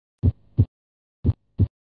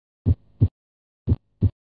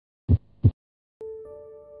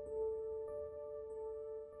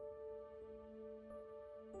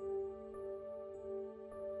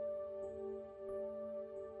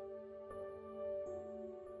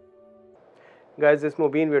Guys, this is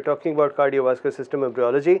Mobeen. We are talking about cardiovascular system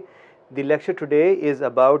embryology. The lecture today is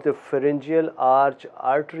about the pharyngeal arch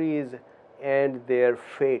arteries and their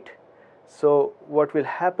fate. So what will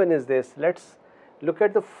happen is this: let's look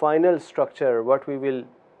at the final structure, what we will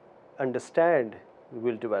understand, we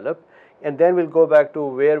will develop, and then we'll go back to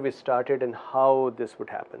where we started and how this would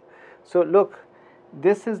happen. So look,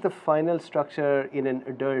 this is the final structure in an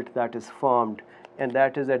adult that is formed, and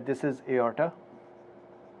that is that this is aorta.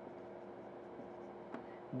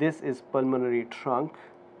 This is pulmonary trunk,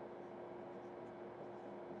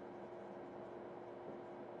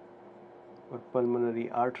 or pulmonary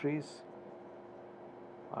arteries,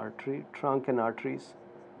 trunk and arteries.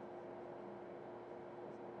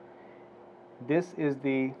 This is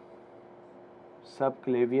the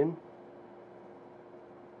subclavian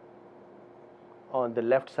on the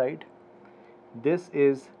left side. This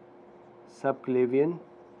is subclavian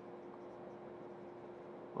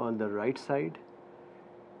on the right side.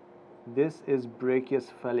 This is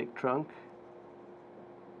brachiocephalic trunk,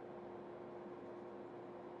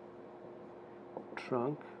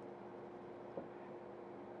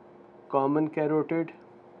 common carotid,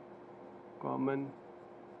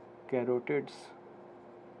 carotids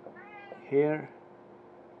here,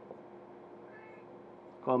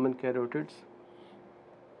 common carotids.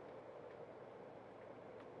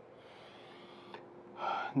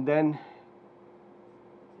 Then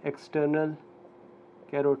external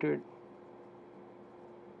carotid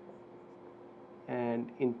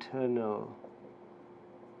and internal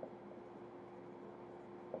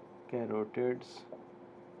carotids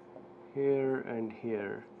here and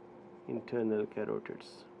here, internal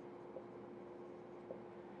carotids.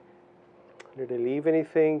 Did I leave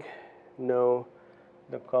anything? No,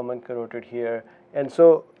 the common carotid here. And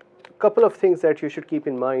so a couple of things that you should keep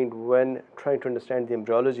in mind when trying to understand the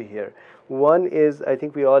embryology here. One is, I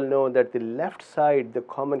think we all know that the left side, the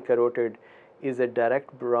common carotid, is a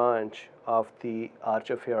direct branch of the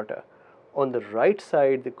arch of aorta. On the right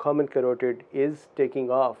side, the common carotid is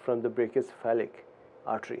taking off from the brachiocephalic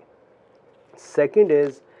artery. Second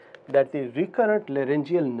is that the recurrent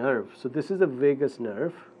laryngeal nerve, so this is the vagus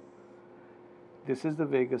nerve, this is the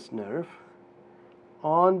vagus nerve.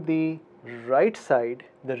 On the right side,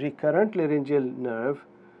 the recurrent laryngeal nerve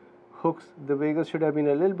hooks, the vagus should have been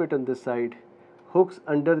a little bit on this side, hooks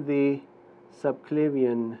under the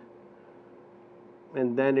subclavian,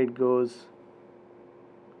 and then it goes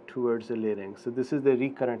towards the larynx. So this is the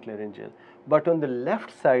recurrent laryngeal. But on the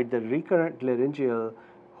left side, the recurrent laryngeal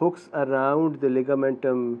hooks around the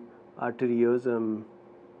ligamentum arteriosum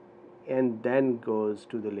and then goes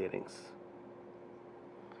to the larynx.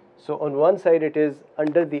 So on one side it is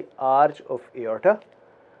under the arch of aorta,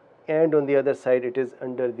 and on the other side it is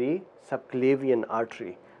under the subclavian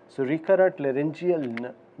artery. So recurrent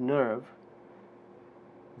laryngeal nerve,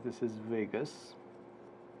 this is vagus,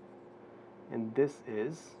 and this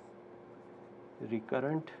is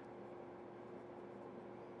recurrent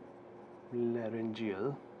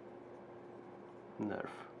laryngeal nerve.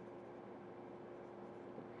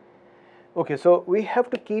 Okay, so we have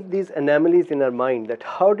to keep these anomalies in our mind, that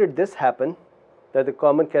how did this happen, that the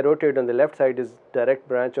common carotid on the left side is direct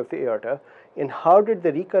branch of the aorta, and how did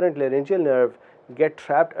the recurrent laryngeal nerve get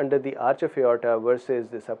trapped under the arch of aorta versus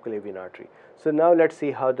the subclavian artery. So now let's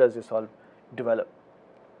see how does this all develop.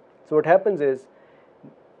 So what happens is,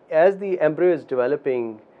 as the embryo is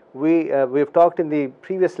developing, we've talked in the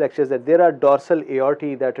previous lectures that there are dorsal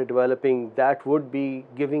aortae that are developing that would be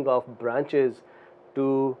giving off branches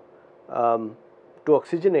to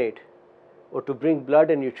oxygenate or to bring blood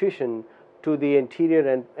and nutrition to the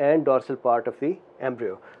anterior and dorsal part of the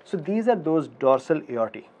embryo. So these are those dorsal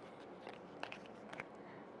aortae.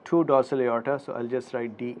 Two dorsal aorta, so I'll just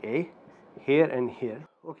write DA here and here.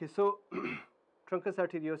 Okay, so Truncus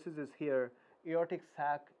Arteriosus is here, Aortic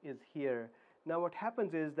Sac is here. Now what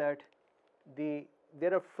happens is that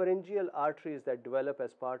there are pharyngeal arteries that develop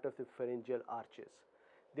as part of the pharyngeal arches.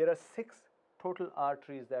 There are 6 total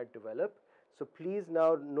arteries that develop. So please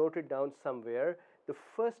now note it down somewhere. The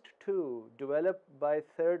first 2 develop by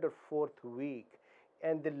 3rd or 4th week,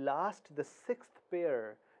 and the 6th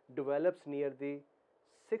pair develops near the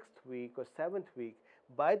 6th week or 7th week.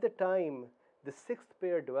 By the time the 6th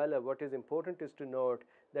pair develop, what is important is to note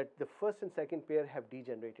that the 1st and 2nd pair have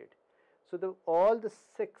degenerated. So all the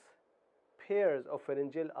 6 pairs of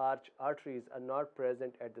pharyngeal arch arteries are not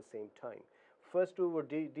present at the same time. First 2 would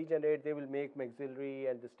degenerate, they will make maxillary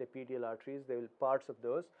and the stapedial arteries, they will parts of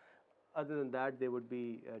those. Other than that, they would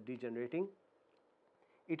be degenerating.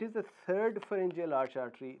 It is the 3rd pharyngeal arch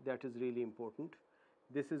artery that is really important.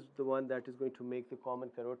 This is the one that is going to make the common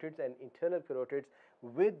carotids and internal carotids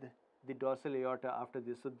with the dorsal aorta after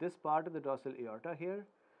this. So this part of the dorsal aorta here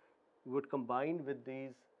would combine with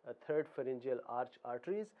these third pharyngeal arch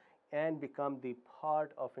arteries and become the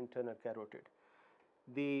part of internal carotid.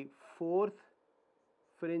 The fourth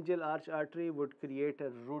pharyngeal arch artery would create a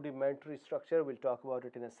rudimentary structure. We'll talk about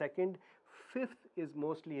it in a second. Fifth is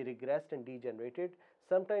mostly regressed and degenerated.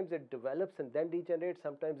 Sometimes it develops and then degenerates.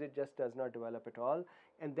 Sometimes it just does not develop at all.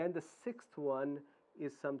 And then the sixth one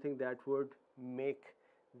is something that would make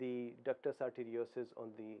the ductus arteriosus on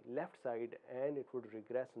the left side, and it would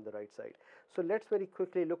regress on the right side. So let's very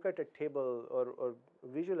quickly look at a table or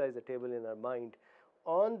visualize a table in our mind.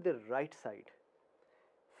 On the right side,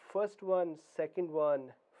 first one, second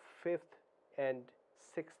one, fifth and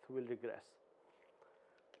sixth will regress.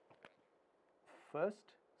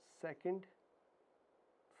 First, second,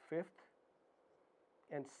 fifth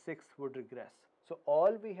and sixth would regress. So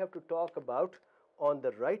all we have to talk about on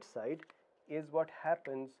the right side is what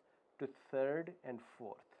happens to third and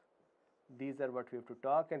fourth. These are what we have to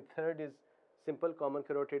talk, and third is simple common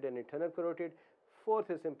carotid and internal carotid. Fourth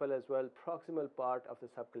is simple as well, proximal part of the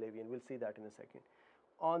subclavian. We'll see that in a second.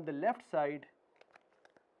 On the left side,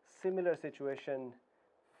 similar situation.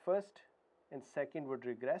 First and second would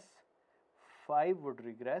regress, 5 would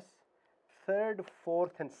regress, third,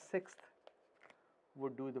 fourth and sixth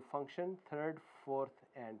would do the function. Third, fourth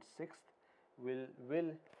and sixth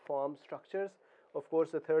will form structures. Of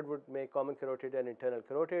course, the third would make common carotid and internal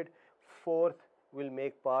carotid. Fourth will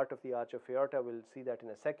make part of the arch of aorta. We'll see that in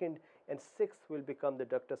a second. And sixth will become the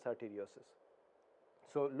ductus arteriosus.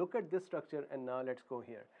 So look at this structure, and now let's go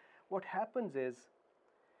here. What happens is,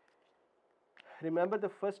 remember the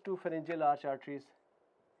first two pharyngeal arch arteries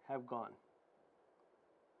have gone.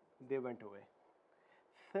 They went away.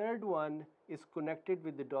 Third one is connected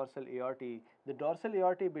with the dorsal aorta. The dorsal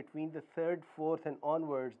aorta between the third, fourth and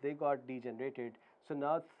onwards, they got degenerated. So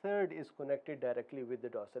now third is connected directly with the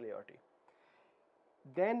dorsal aorta.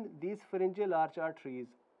 Then these pharyngeal arch arteries,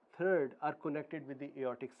 third, are connected with the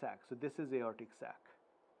aortic sac. So this is aortic sac.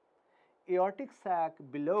 Aortic sac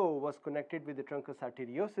below was connected with the truncus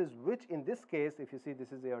arteriosus, which in this case, if you see,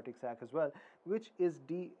 this is aortic sac as well, which is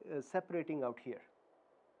separating out here.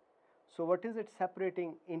 So what is it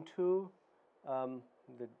separating into?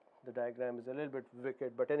 The diagram is a little bit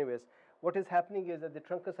wicked, but anyways, what is happening is that the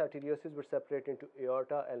truncus arteriosus would separate into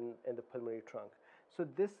aorta and the pulmonary trunk. So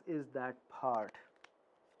this is that part.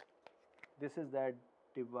 This is that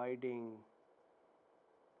dividing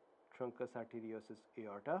truncus arteriosus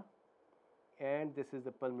aorta, and this is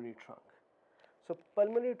the pulmonary trunk. So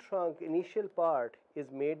pulmonary trunk initial part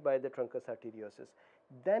is made by the truncus arteriosus.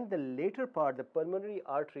 Then the later part, the pulmonary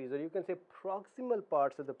arteries, or you can say proximal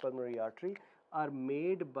parts of the pulmonary artery, are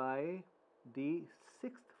made by the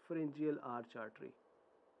sixth pharyngeal arch artery,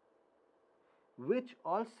 which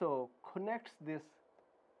also connects the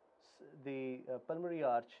pulmonary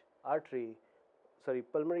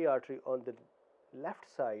artery on the left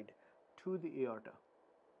side to the aorta.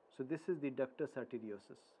 So this is the ductus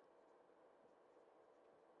arteriosus.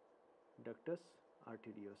 Ductus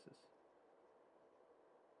arteriosus.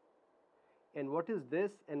 And what is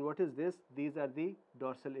this and what is this? These are the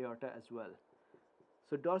dorsal aorta as well.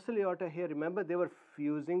 So dorsal aorta here, remember they were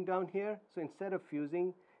fusing down here. So instead of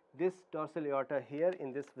fusing, this dorsal aorta here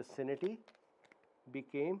in this vicinity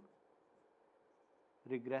became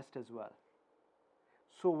regressed as well.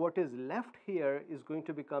 So what is left here is going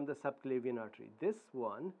to become the subclavian artery. This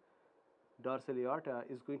one, dorsal aorta,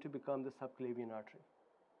 is going to become the subclavian artery.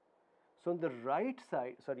 So on the right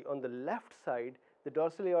side, on the left side, the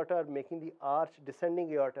dorsal aorta are making the arch,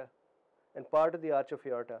 descending aorta and part of the arch of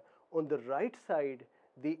aorta. On the right side,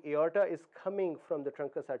 the aorta is coming from the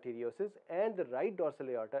truncus arteriosus, and the right dorsal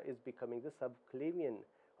aorta is becoming the subclavian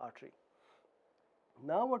artery.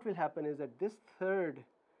 Now what will happen is that this third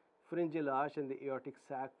pharyngeal arch and the aortic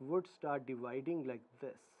sac would start dividing like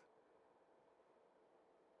this.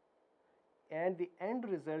 And the end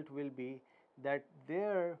result will be that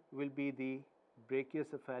there will be the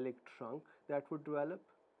brachiocephalic trunk that would develop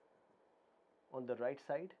on the right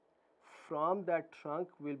side. From that trunk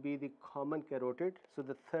will be the common carotid. So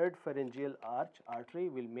the third pharyngeal arch artery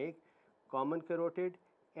will make common carotid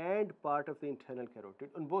and part of the internal carotid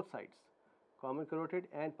on both sides, common carotid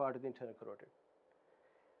and part of the internal carotid.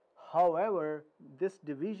 However, this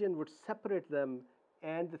division would separate them,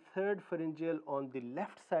 and the third pharyngeal on the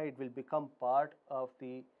left side will become part of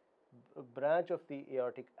the branch of the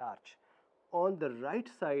aortic arch. On the right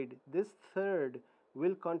side, this third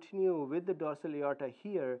will continue with the dorsal aorta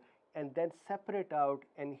here and then separate out,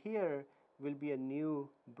 and here will be a new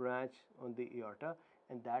branch on the aorta,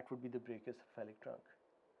 and that would be the brachiocephalic trunk.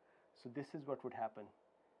 So this is what would happen.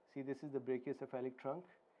 See, this is the brachiocephalic trunk,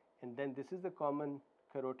 and then this is the common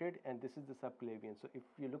carotid, and this is the subclavian. So if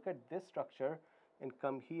you look at this structure and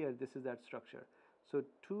come here, this is that structure. So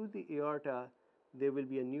to the aorta, there will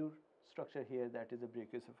be a new structure here, that is the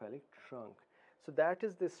brachiocephalic trunk. So that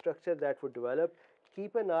is the structure that would develop.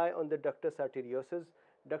 Keep an eye on the ductus arteriosus.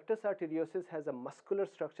 Ductus arteriosus has a muscular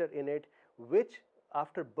structure in it, which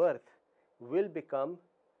after birth will become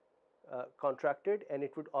contracted, and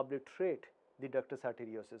it would obliterate the ductus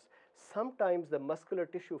arteriosus. Sometimes the muscular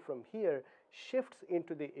tissue from here shifts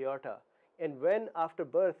into the aorta, and when after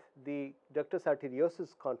birth the ductus arteriosus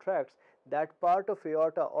contracts, that part of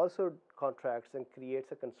aorta also contracts and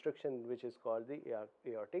creates a constriction which is called the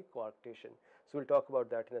aortic coarctation. So we'll talk about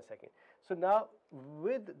that in a second. So now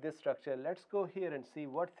with this structure, let's go here and see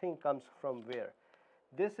what thing comes from where.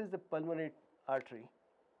 This is the pulmonary artery.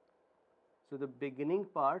 So the beginning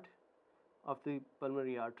part of the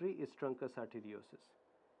pulmonary artery is Truncus Arteriosus.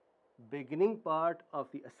 Beginning part of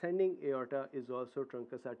the ascending aorta is also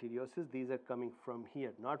Truncus Arteriosus. These are coming from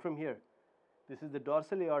here, not from here. This is the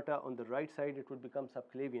dorsal aorta. On the right side it would become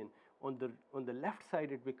subclavian. On the left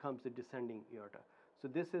side it becomes the descending aorta. So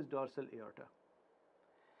this is dorsal aorta.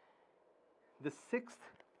 The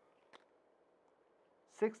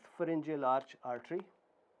sixth pharyngeal arch artery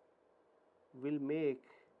will make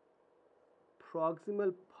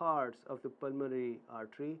proximal parts of the pulmonary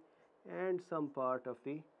artery and some part of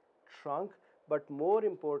the trunk, but more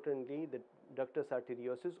importantly the ductus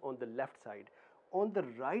arteriosus on the left side. On the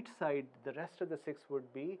right side, the rest of the six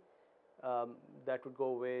would be that would go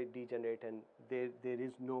away, degenerate, and there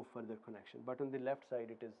is no further connection. But on the left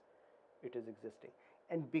side it is existing,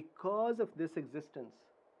 and because of this existence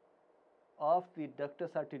of the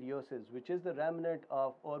ductus arteriosus, which is the remnant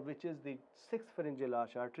of, or which is the sixth pharyngeal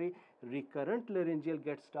arch artery, recurrent laryngeal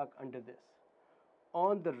gets stuck under this.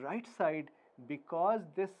 On the right side, because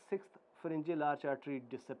this sixth pharyngeal arch artery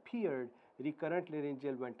disappeared, recurrent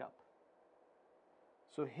laryngeal went up.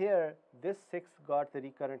 So here this sixth got the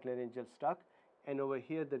recurrent laryngeal stuck, and over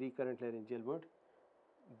here the recurrent laryngeal would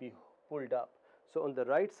be pulled up. So on the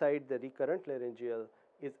right side the recurrent laryngeal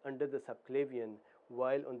is under the subclavian,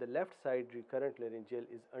 while on the left side recurrent laryngeal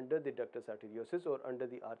is under the ductus arteriosus or under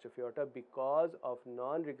the arch of aorta because of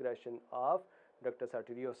non-regression of ductus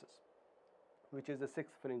arteriosus, which is the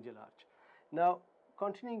sixth pharyngeal arch. Now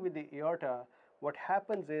continuing with the aorta, what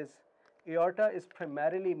happens is aorta is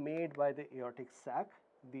primarily made by the aortic sac,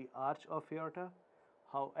 the arch of aorta.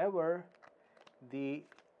 However, the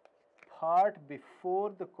part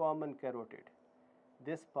before the common carotid,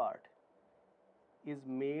 this part, is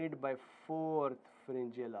made by fourth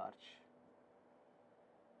pharyngeal arch.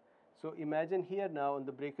 So imagine here now on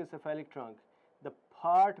the brachiocephalic trunk, the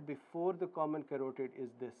part before the common carotid is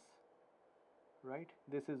this, right?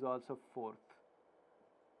 This is also fourth.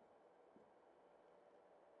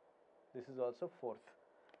 This is also fourth.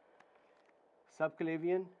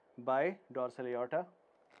 Subclavian by dorsal aorta.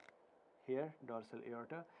 Here, dorsal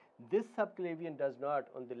aorta. This subclavian does not,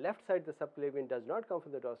 on the left side the subclavian does not come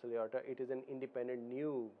from the dorsal aorta. It is an independent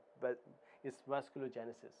new, it's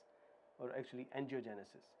vasculogenesis, or actually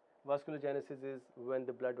angiogenesis. Vasculogenesis is when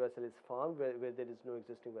the blood vessel is formed where there is no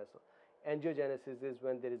existing vessel. Angiogenesis is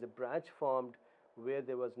when there is a branch formed where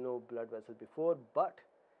there was no blood vessel before, but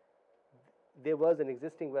there was an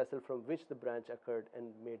existing vessel from which the branch occurred and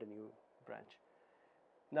made a new branch.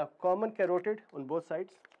 Now common carotid on both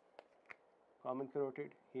sides, common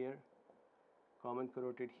carotid here, common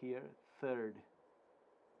carotid here, third,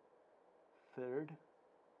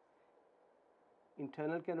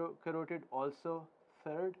 internal carotid also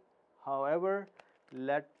third. However,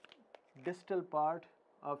 let distal part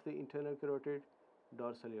of the internal carotid,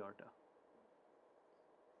 dorsal aorta.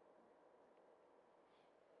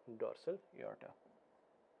 Dorsal aorta.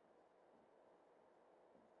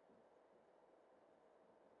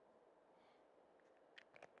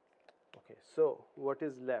 Okay, so what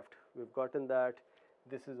is left? We've gotten that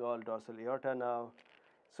this is all dorsal aorta now.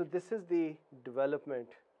 So this is the development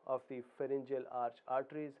of the pharyngeal arch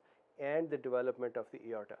arteries and the development of the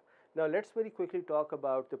aorta. Now let's very quickly talk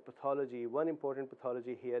about the pathology, one important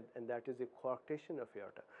pathology here, and that is the coarctation of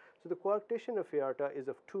aorta. So the coarctation of aorta is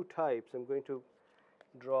of two types. I'm going to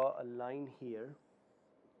draw a line here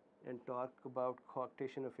and talk about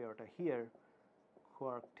coarctation of aorta. Here,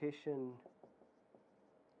 coarctation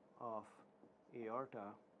of aorta.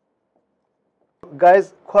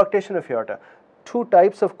 Guys, coarctation of aorta. Two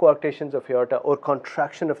types of coarctations of aorta or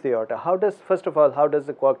contraction of the aorta. First of all, how does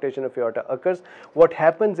the coarctation of aorta occurs? What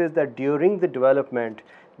happens is that during the development,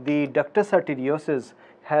 the ductus arteriosus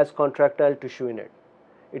has contractile tissue in it.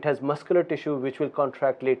 it has muscular tissue which will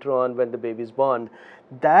contract later on when the baby is born.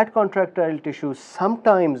 That contractile tissue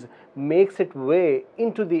sometimes makes its way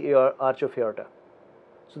into the arch of aorta.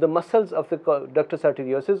 So the muscles of the ductus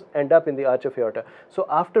arteriosus end up in the arch of aorta. So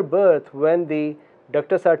after birth, when the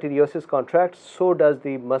ductus arteriosus contracts, so does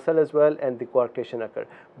the muscle as well, and the coarctation occur.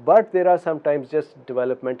 But there are sometimes just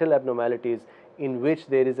developmental abnormalities in which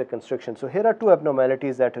there is a constriction. So here are two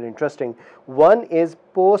abnormalities that are interesting. One is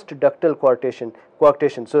post-ductal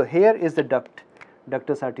coarctation. So here is the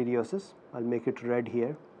ductus arteriosus. I'll make it red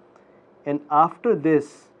here. And after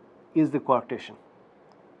this is the coarctation.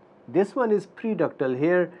 This one is preductal.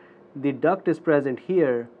 Here the duct is present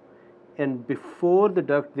here, and before the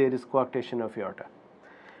duct there is coarctation of aorta.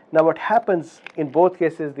 Now what happens in both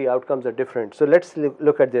cases, the outcomes are different. So let's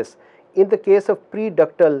look at this. In the case of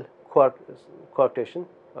preductal coarctation,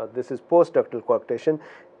 this is postductal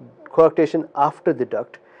coarctation after the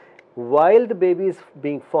duct, while the baby is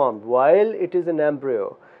being formed, while it is an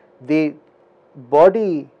embryo, the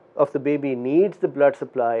body of the baby needs the blood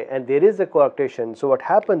supply and there is a coarctation. So what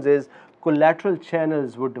happens is collateral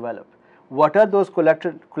channels would develop. What are those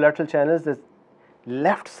collateral channels? The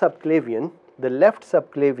left subclavian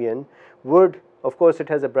would, of course it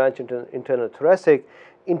has a branch internal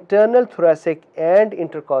thoracic and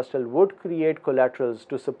intercostal would create collaterals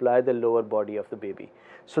to supply the lower body of the baby.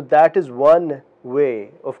 So that is one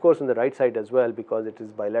way, of course on the right side as well, because it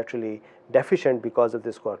is bilaterally deficient because of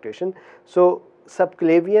this coarctation. So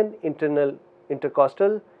subclavian,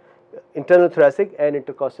 intercostal, internal thoracic and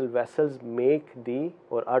intercostal vessels make the,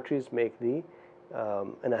 or arteries make the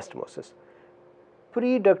anastomosis.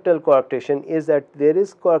 Preductal coarctation is that there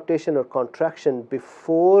is coarctation or contraction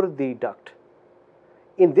before the duct.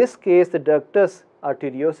 In this case, the ductus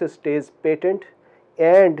arteriosus stays patent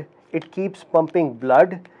and it keeps pumping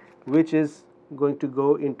blood, which is going to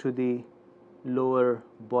go into the lower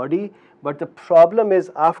body. But the problem is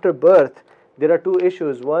after birth, there are two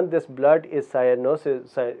issues. One, this blood is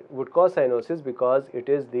would cause cyanosis because it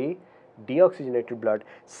is the deoxygenated blood.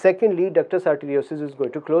 Secondly, ductus arteriosus is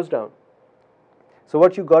going to close down. So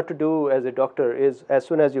what you got to do as a doctor is, as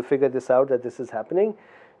soon as you figure this out that this is happening,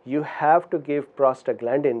 you have to give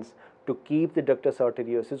prostaglandins to keep the ductus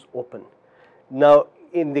arteriosus open. Now,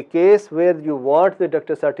 in the case where you want the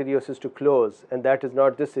ductus arteriosus to close, and that is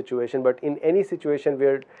not this situation, but in any situation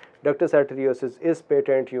where ductus arteriosus is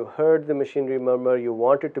patent, you heard the machinery murmur, you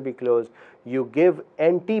want it to be closed, you give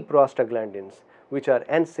antiprostaglandins, which are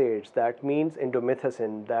NSAIDs, that means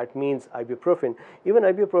indomethacin, that means ibuprofen. Even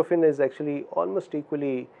ibuprofen is actually almost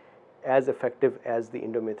equally as effective as the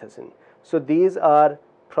indomethacin. So these are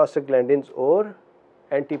prostaglandins or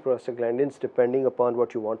antiprostaglandins depending upon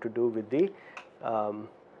what you want to do with the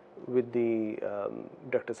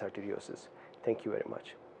ductus arteriosus. Thank you very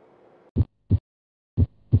much.